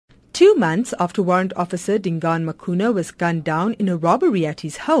2 months after Warrant Officer Dingaan Makuna was gunned down in a robbery at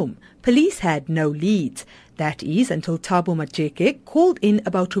his home, police had no leads. That is, until Thabo Matjeke called in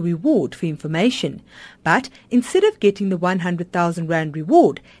about a reward for information. But instead of getting the 100,000 rand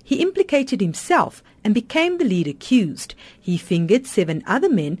reward, he implicated himself and became the lead accused. He fingered 7 other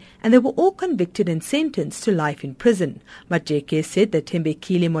men and they were all convicted and sentenced to life in prison. Matjeke said that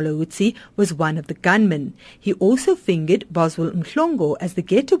Thembekile Molaudzi was one of the gunmen. He also fingered Boswell Mhlongo as the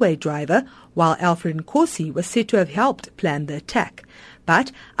getaway driver, while Alfred Nkosi was said to have helped plan the attack.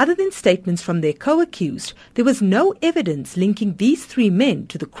 But other than statements from their co-accused, there was no evidence linking these 3 men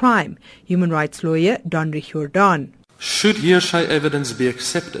to the crime. Human rights lawyer Donry Jordan. Should hearsay evidence be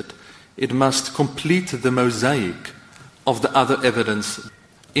accepted, it must complete the mosaic of the other evidence.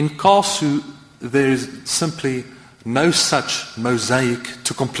 In Kasu, there is simply no such mosaic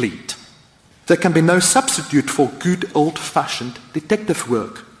to complete. There can be no substitute for good old-fashioned detective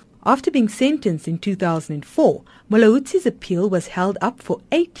work. After being sentenced in 2004, Molaudzi's appeal was held up for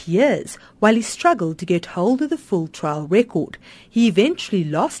 8 years while he struggled to get hold of the full trial record. He eventually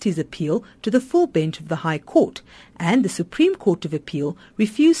lost his appeal to the full bench of the High Court, and the Supreme Court of Appeal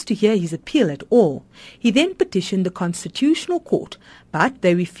refused to hear his appeal at all. He then petitioned the Constitutional Court, but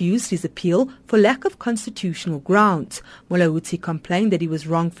they refused his appeal for lack of constitutional grounds. Molaudzi complained that he was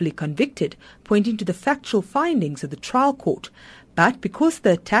wrongfully convicted, pointing to the factual findings of the trial court. But because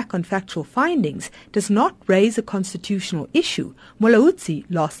the attack on factual findings does not raise a constitutional issue, Molaudzi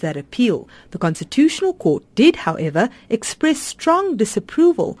lost that appeal. The Constitutional Court did, however, express strong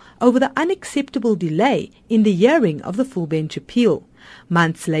disapproval over the unacceptable delay in the hearing of the full bench appeal.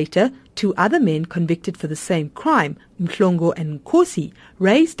 Months later, 2 other men convicted for the same crime, Mhlongo and Nkosi,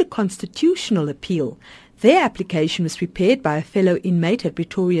 raised a constitutional appeal. Their application was prepared by a fellow inmate at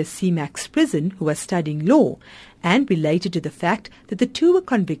Pretoria's CMAX prison who was studying law and related to the fact that the 2 were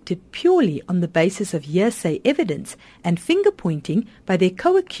convicted purely on the basis of hearsay evidence and finger-pointing by their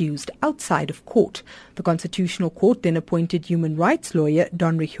co-accused outside of court. The Constitutional Court then appointed human rights lawyer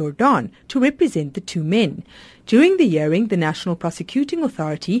Donry Jordan to represent the 2 men. During the hearing, the National Prosecuting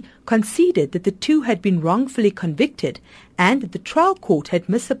Authority conceded that the 2 had been wrongfully convicted and that the trial court had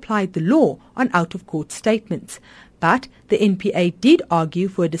misapplied the law on out-of-court statements. But the NPA did argue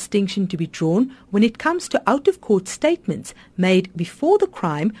for a distinction to be drawn when it comes to out-of-court statements made before the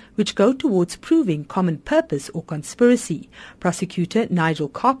crime which go towards proving common purpose or conspiracy. Prosecutor Nigel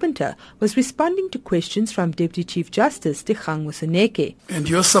Carpenter was responding to questions from Deputy Chief Justice Dikgang Moseneke. And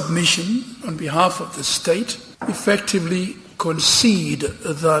your submission on behalf of the state effectively concede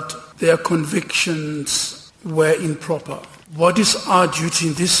that their convictions were improper. What is our duty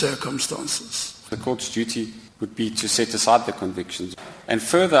in these circumstances? The court's duty would be to set aside the convictions. And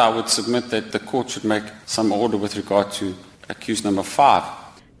further, I would submit that the court should make some order with regard to accused number 5.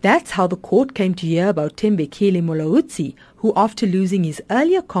 That's how the court came to hear about Thembekile Molaudzi, who after losing his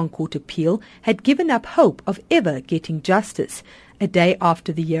earlier ConCourt appeal had given up hope of ever getting justice. A day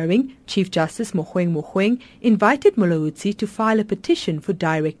after the hearing, Chief Justice Mogoeng invited Molaudzi to file a petition for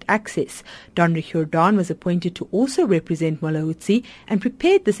direct access. Donry Jordan was appointed to also represent Molaudzi and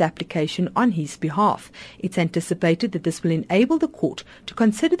prepared this application on his behalf. It's anticipated that this will enable the court to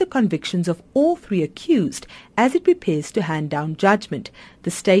consider the convictions of all 3 accused as it prepares to hand down judgment.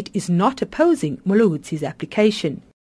 The state is not opposing Molaudzi's application.